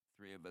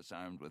three of us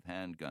armed with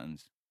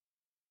handguns.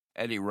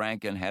 Eddie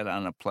Rankin had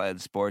on a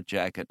plaid sport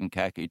jacket and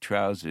khaki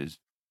trousers.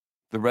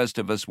 The rest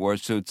of us wore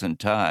suits and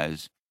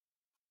ties.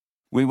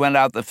 We went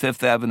out the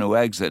Fifth Avenue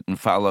exit and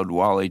followed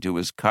Wally to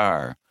his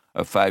car,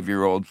 a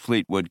 5-year-old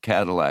Fleetwood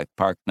Cadillac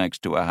parked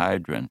next to a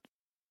hydrant.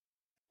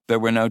 There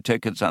were no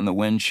tickets on the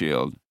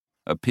windshield.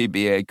 A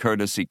PBA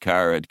courtesy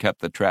car had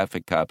kept the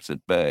traffic cops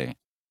at bay.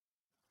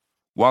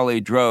 Wally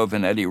drove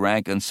and Eddie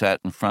Rankin sat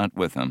in front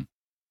with him.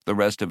 The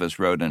rest of us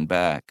rode in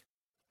back.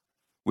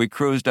 We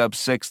cruised up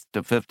 6th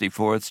to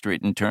 54th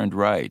Street and turned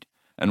right,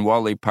 and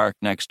Wally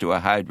parked next to a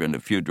hydrant a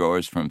few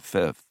doors from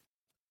 5th.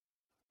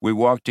 We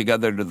walked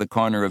together to the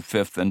corner of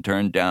 5th and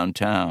turned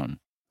downtown.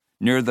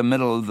 Near the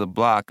middle of the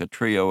block, a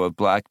trio of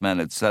black men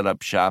had set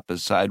up shop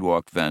as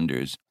sidewalk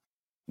vendors.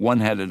 One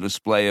had a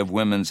display of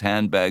women's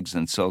handbags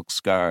and silk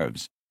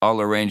scarves,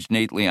 all arranged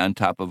neatly on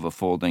top of a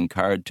folding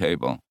card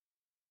table.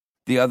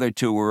 The other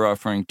two were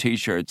offering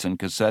T-shirts and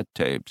cassette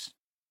tapes.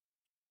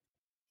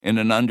 In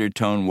an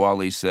undertone,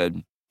 Wally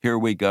said, "Here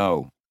we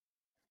go.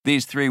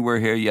 These three were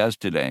here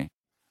yesterday.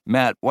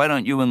 Matt, why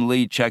don't you and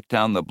Lee check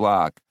down the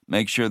block?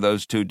 Make sure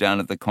those two down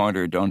at the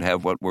corner don't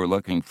have what we're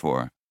looking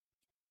for.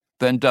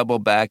 Then double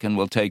back and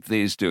we'll take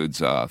these dudes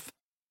off.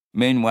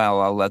 Meanwhile,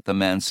 I'll let the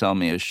man sell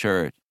me a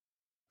shirt."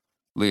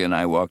 Lee and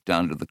I walked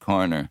down to the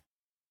corner.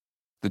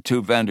 The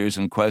two vendors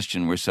in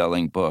question were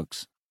selling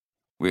books.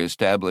 We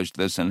established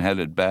this and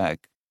headed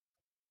back.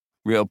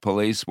 "Real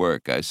police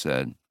work," I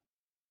said.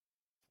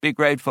 "Be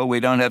grateful we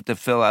don't have to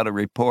fill out a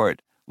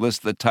report,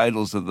 list the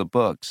titles of the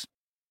books."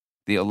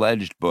 "The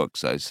alleged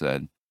books," I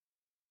said.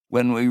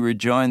 When we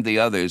rejoined the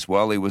others,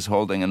 Wally was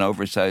holding an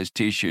oversized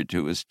T-shirt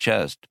to his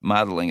chest,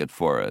 modeling it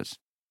for us.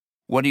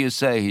 "What do you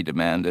say?" he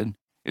demanded.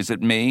 "Is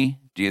it me?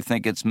 Do you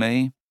think it's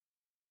me?"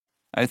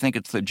 "I think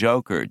it's the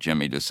Joker,"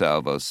 Jimmy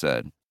DeSalvo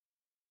said.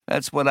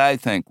 "That's what I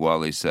think,"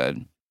 Wally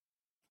said.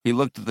 He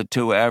looked at the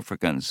two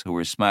Africans, who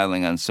were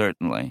smiling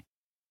uncertainly.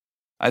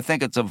 "I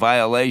think it's a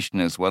violation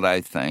is what I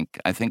think.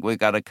 I think we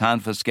gotta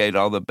confiscate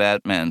all the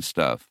Batman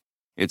stuff.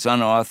 It's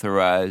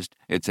unauthorized,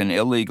 it's an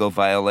illegal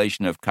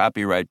violation of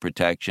copyright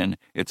protection,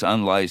 it's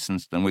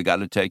unlicensed, and we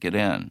gotta take it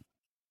in."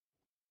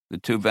 The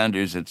two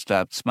vendors had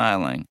stopped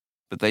smiling,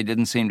 but they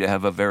didn't seem to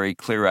have a very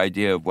clear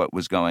idea of what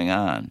was going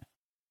on.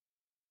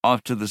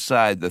 Off to the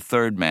side, the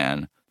third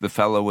man, the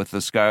fellow with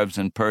the scarves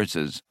and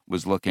purses,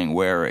 was looking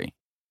wary.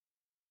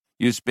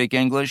 "You speak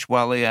English?"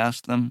 Wally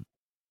asked them.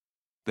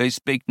 "They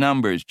speak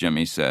numbers,"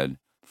 Jimmy said.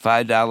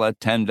 $5,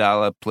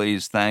 $10,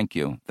 please, thank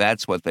you.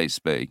 That's what they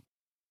speak.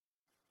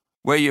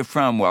 "Where you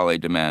from?" Wally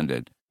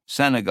demanded.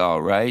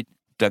 "Senegal, right?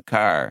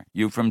 Dakar.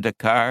 You from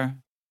Dakar?"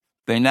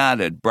 They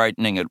nodded,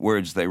 brightening at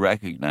words they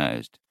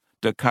recognized.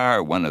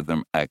 "Dakar," one of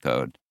them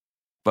echoed.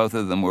 Both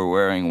of them were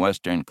wearing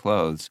Western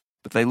clothes,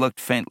 but they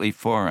looked faintly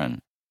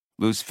foreign.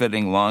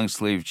 Loose-fitting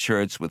long-sleeved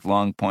shirts with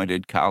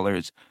long-pointed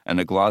collars and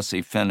a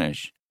glossy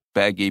finish,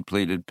 baggy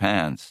pleated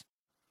pants,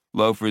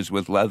 loafers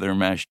with leather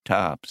mesh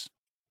tops.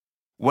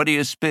 "What do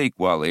you speak?"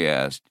 Wally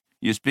asked.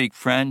 "You speak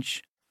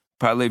French?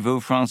 Parlez-vous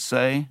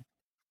français?"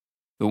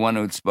 The one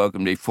who'd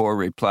spoken before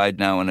replied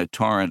now in a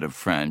torrent of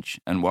French,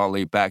 and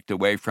Wally backed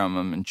away from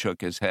him and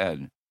shook his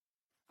head.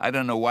 "I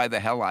don't know why the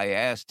hell I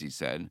asked," he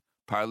said.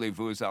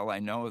 "Parlez-vous is all I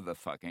know of the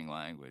fucking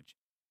language."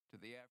 To the